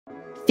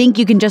Think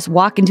you can just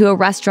walk into a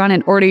restaurant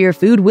and order your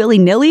food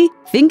willy-nilly?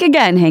 Think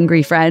again,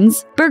 hangry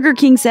friends. Burger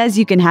King says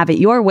you can have it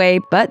your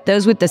way, but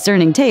those with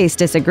discerning taste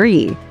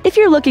disagree. If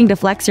you're looking to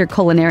flex your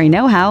culinary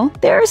know-how,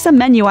 there are some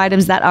menu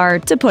items that are,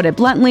 to put it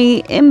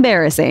bluntly,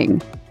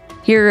 embarrassing.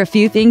 Here are a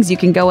few things you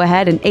can go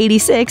ahead and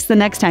 86 the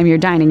next time you're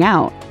dining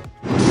out.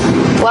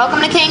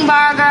 Welcome to King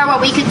Burger,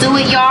 where we could do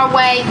it your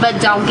way,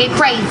 but don't get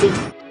crazy.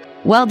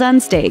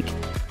 Well-done steak.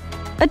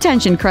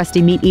 Attention,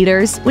 crusty meat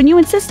eaters. When you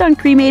insist on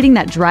cremating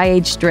that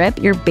dry-aged strip,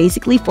 you're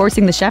basically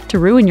forcing the chef to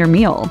ruin your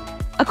meal.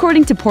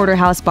 According to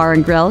Porterhouse Bar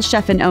and Grill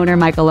chef and owner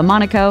Michael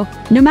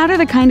LaMonaco, no matter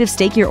the kind of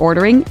steak you're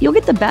ordering, you'll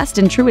get the best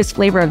and truest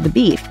flavor of the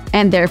beef,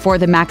 and therefore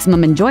the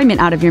maximum enjoyment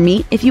out of your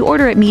meat if you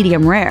order it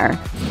medium rare.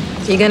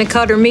 You gonna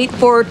cut her meat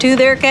for her too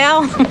there,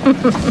 Cal?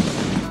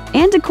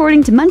 And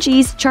according to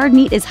Munchies, charred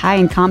meat is high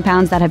in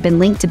compounds that have been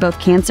linked to both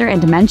cancer and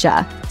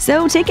dementia.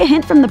 So take a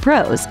hint from the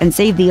pros and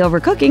save the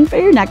overcooking for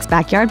your next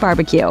backyard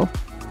barbecue.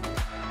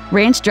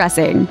 Ranch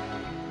dressing.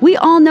 We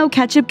all know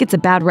ketchup gets a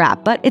bad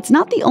rap, but it's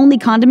not the only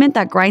condiment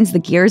that grinds the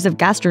gears of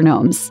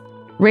gastronomes.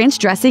 Ranch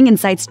dressing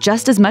incites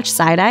just as much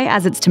side-eye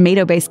as its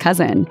tomato-based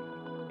cousin.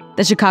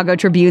 The Chicago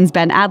Tribune's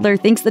Ben Adler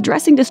thinks the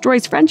dressing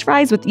destroys French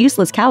fries with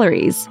useless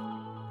calories.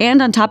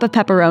 And on top of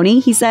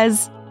pepperoni, he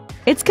says,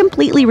 "It's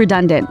completely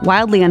redundant,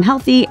 wildly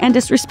unhealthy, and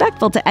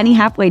disrespectful to any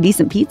halfway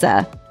decent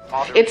pizza."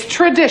 It's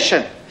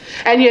tradition,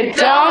 and you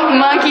don't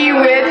monkey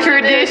with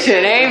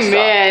tradition.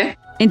 Amen.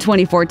 In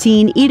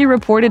 2014, Eater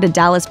reported a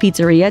Dallas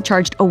pizzeria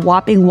charged a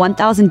whopping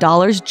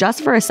 $1,000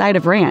 just for a side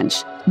of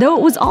ranch. Though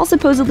it was all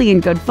supposedly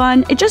in good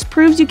fun, it just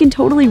proves you can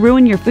totally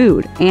ruin your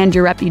food and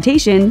your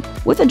reputation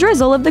with a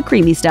drizzle of the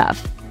creamy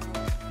stuff.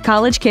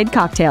 College kid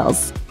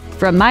cocktails.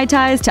 From Mai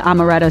Tais to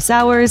Amaretto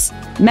Sours,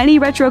 many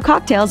retro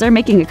cocktails are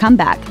making a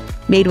comeback,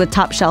 made with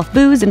top-shelf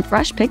booze and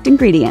fresh-picked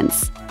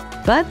ingredients.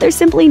 But there's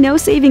simply no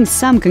saving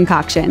some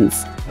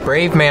concoctions.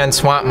 Brave Man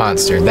Swamp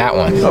Monster, that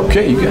one.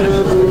 Okay, you got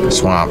it.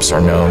 Swamps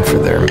are known for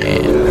their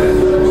man.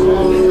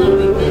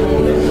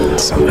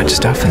 So much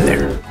stuff in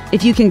there.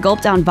 If you can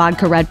gulp down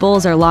vodka Red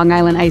Bulls or Long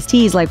Island iced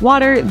teas like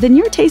water, then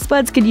your taste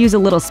buds could use a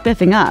little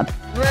spiffing up.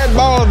 Red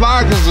Bull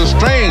vodkas are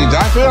strange.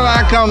 I feel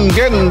like I'm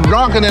getting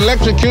drunk and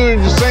electrocuted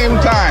at the same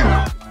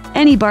time.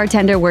 Any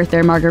bartender worth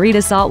their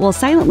margarita salt will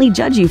silently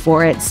judge you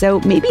for it, so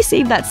maybe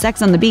save that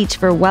sex on the beach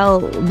for, well,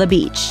 the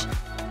beach.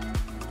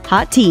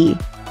 Hot tea.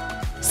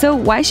 So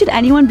why should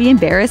anyone be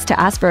embarrassed to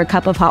ask for a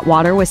cup of hot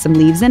water with some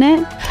leaves in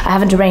it? I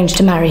haven't arranged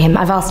to marry him.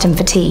 I've asked him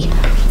for tea.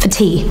 For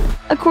tea.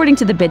 According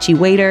to the bitchy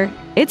waiter,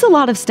 it's a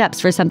lot of steps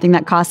for something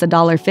that costs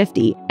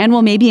 $1.50 and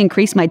will maybe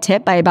increase my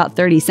tip by about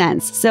 30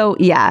 cents, so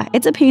yeah,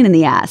 it's a pain in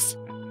the ass.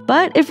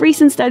 But if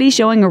recent studies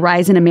showing a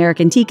rise in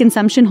American tea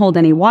consumption hold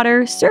any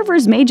water,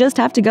 servers may just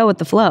have to go with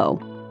the flow.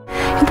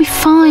 You'll be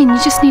fine, you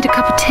just need a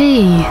cup of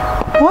tea.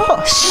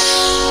 What?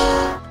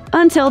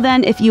 Until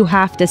then, if you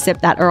have to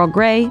sip that Earl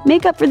Grey,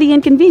 make up for the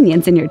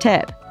inconvenience in your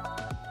tip.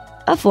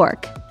 A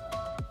fork.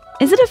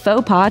 Is it a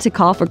faux pas to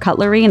call for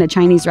cutlery in a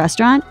Chinese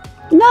restaurant?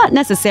 Not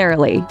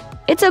necessarily.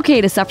 It's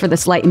okay to suffer the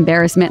slight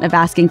embarrassment of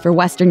asking for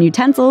Western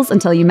utensils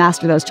until you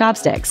master those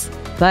chopsticks.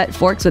 But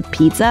forks with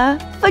pizza?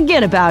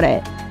 Forget about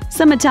it.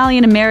 Some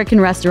Italian-American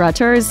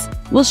restaurateurs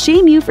will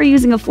shame you for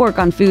using a fork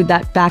on food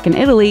that, back in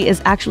Italy,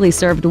 is actually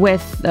served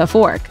with a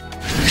fork.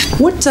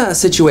 What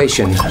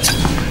situation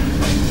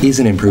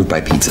isn't improved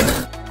by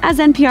pizza? As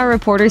NPR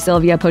reporter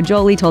Sylvia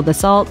Poggioli told The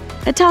Salt,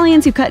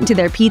 Italians who cut into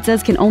their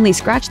pizzas can only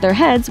scratch their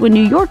heads when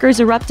New Yorkers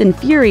erupt in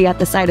fury at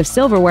the sight of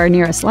silverware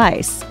near a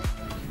slice.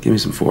 Give me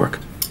some fork.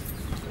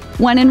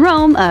 When in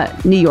Rome,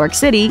 New York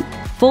City,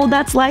 fold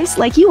that slice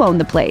like you own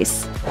the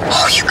place.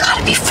 Oh, you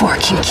gotta be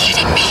fucking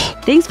kidding me.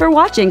 Thanks for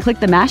watching. Click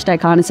the mashed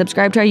icon and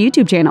subscribe to our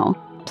YouTube channel.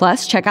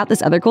 Plus, check out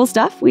this other cool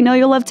stuff we know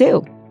you'll love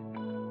too.